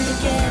sinned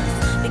against,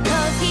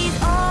 because he's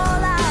all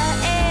I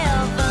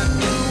ever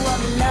knew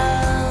of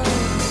love.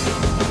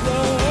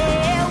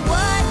 Yeah,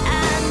 what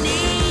I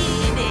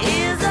need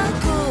is a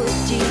good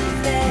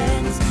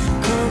defense,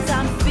 'cause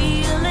I'm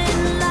feeling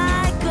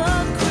like a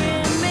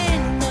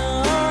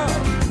criminal,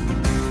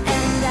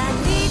 and I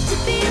need to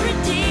be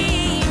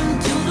redeemed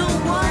to the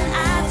one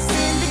I've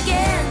sinned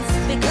against,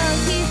 because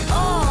he's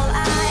all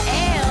I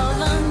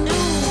ever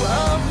knew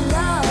of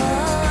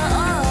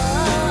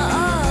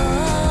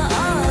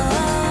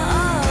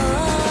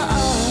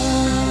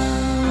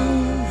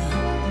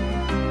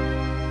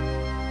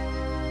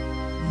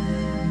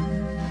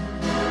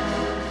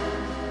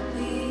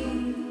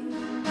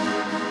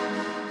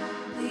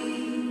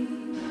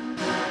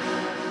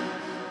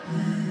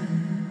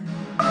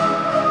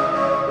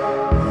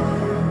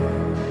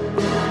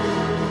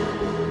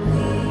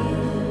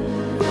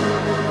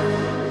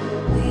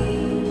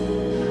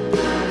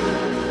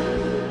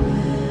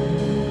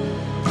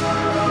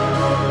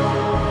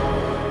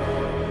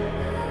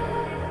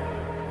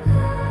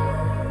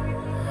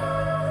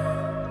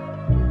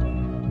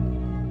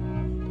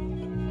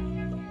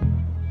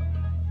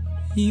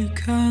You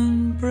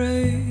can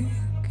break,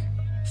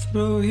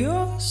 throw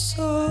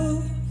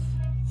yourself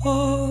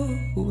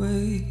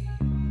away,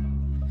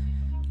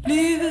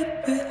 leave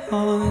it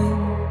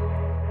behind.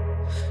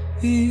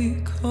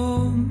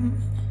 become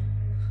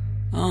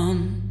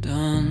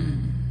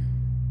undone.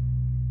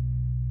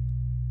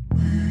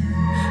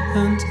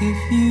 And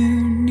if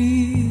you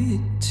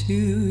need to,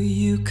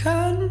 you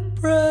can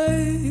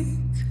break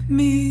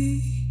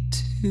me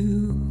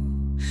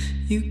too.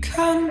 You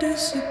can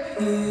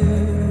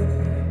disappear.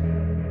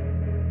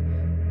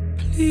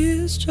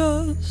 Please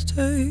just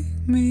take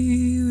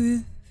me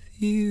with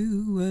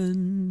you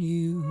when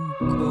you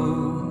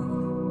go.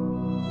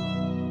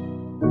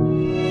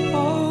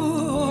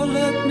 Oh,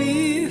 let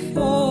me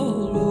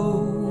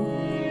follow.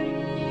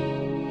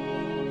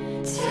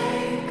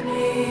 Take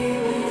me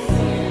with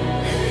you.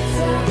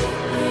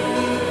 Take me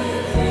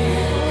with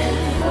you.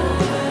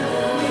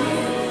 Let me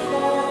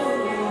follow.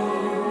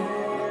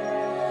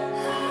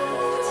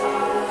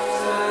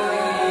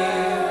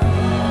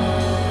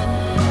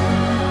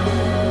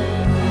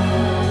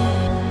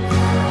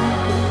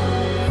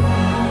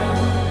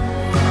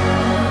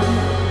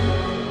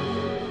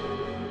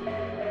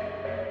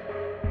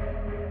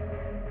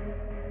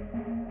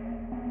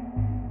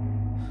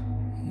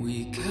 We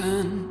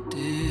can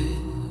disappear.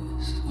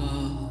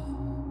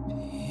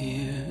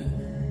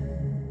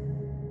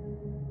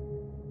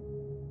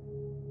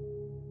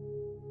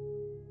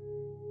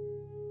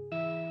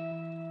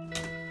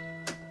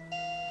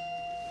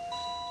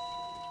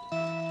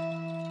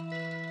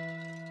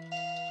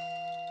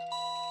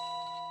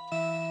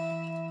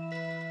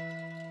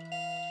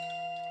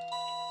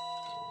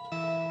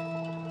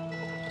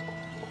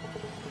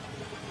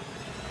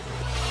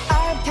 I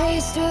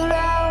paced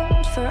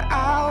around for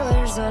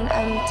hours on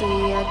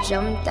empty. I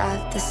jumped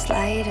at the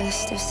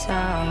slightest of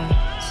sounds.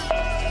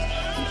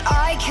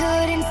 I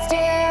couldn't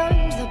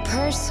stand the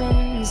person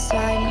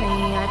inside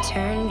me. I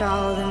turned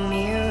all the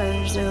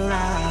mirrors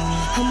around.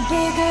 I'm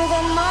bigger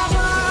than my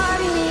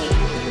body.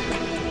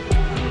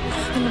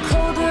 I'm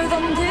colder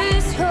than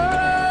this home.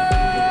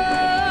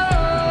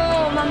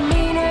 I'm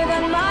meaner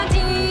than my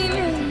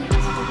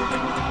demons.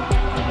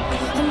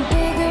 I'm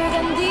bigger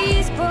than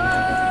these bones.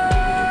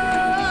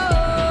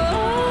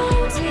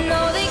 And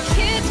all the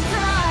kids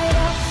cried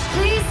out,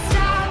 please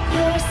stop,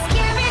 you're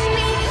scaring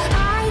me.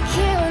 I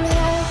can't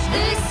have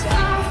this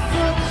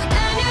awful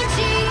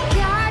energy.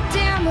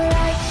 Goddamn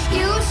right,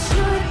 you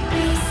should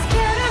be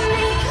scared of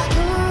me.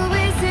 Who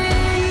is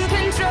in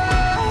control?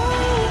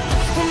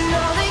 And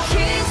all the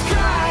kids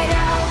cried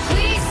out,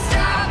 please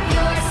stop,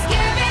 you're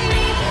scaring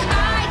me.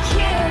 I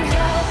can't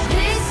have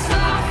this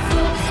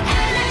awful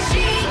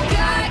energy.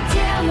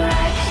 Goddamn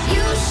right,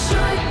 you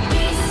should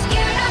be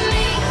scared of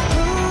me.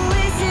 Who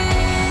is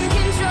in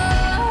control?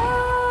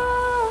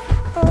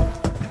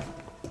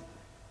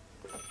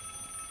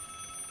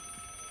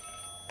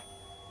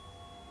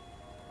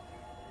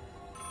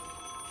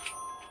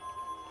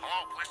 Hello,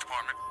 police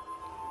department.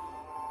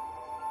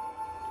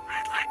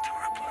 I'd like to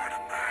report a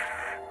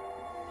murder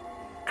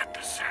at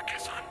the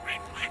Circus on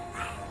Ringling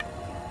Road.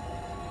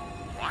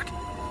 What?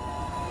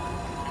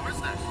 Who is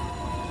this?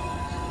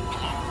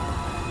 Hello?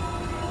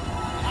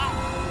 Hello?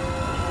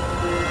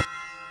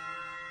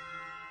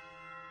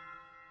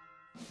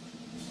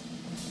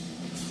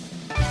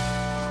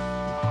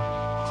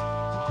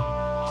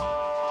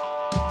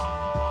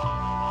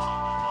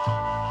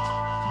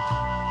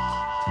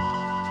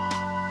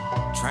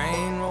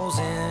 Train rolls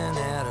in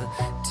at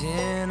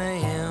 10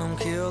 a.m.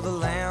 Kill the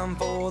lamb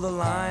for the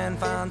lion.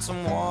 Find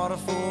some water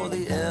for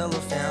the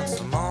elephants.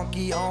 A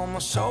monkey on my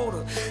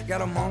shoulder,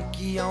 got a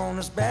monkey on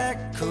his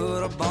back.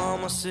 Could I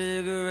bum a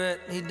cigarette?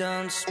 He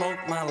done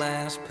smoked my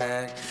last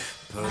pack.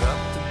 Put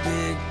up the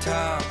big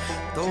top,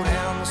 throw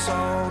down the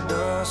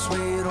sawdust. We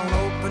don't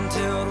open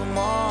till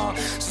tomorrow,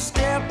 so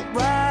step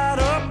right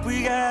up.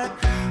 We got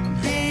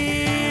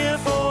beer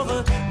for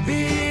the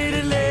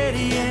bearded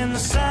lady, and the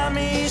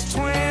Siamese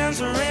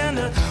twins are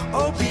into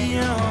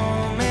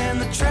opium,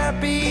 and the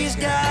trapeze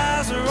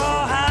guys are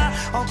all high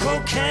on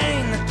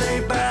cocaine that they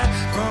buy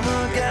from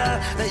a guy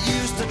that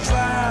used to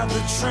drive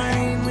the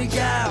train. We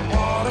got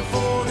water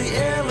for the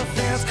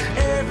elephants.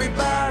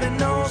 Everybody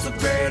knows the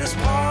greatest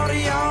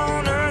party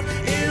on earth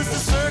is the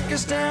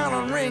circus down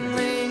on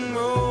Ringling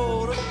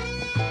Road.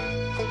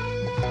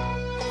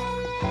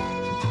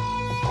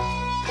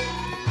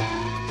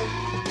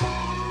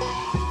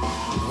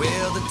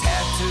 Well, the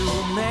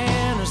tattoo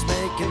man is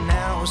making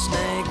now a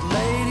snake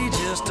lady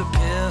just to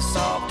piss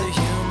off the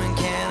human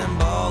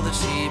cannonball that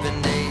she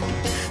been dating.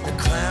 The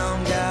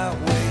clown got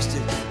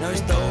wasted, now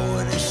he's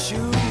throwing his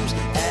shoes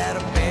at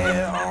a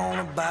bear on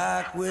a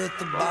bike with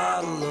a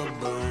bottle of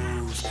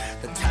booze.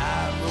 The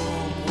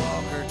tightrope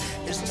walker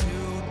is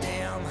too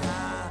damn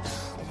high.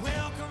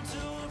 Welcome to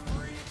a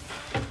free...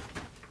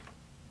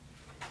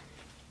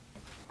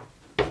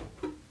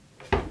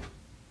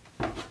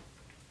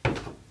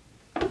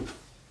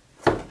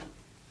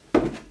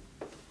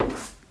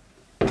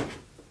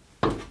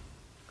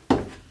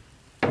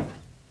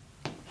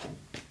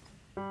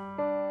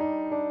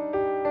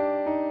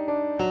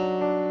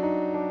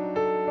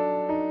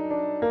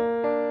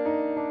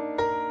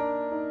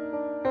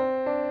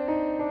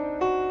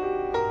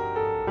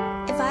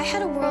 If I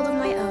had a world of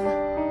my own,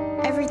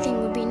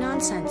 everything would be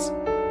nonsense.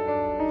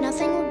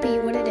 nothing would be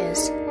what it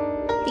is,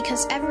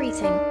 because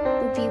everything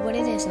would be what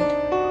it isn't.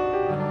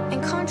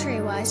 And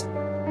contrary-wise,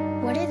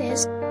 what it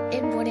is,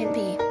 it wouldn't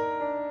be.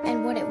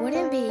 And what it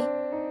wouldn't be,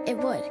 it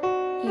would.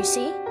 You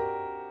see?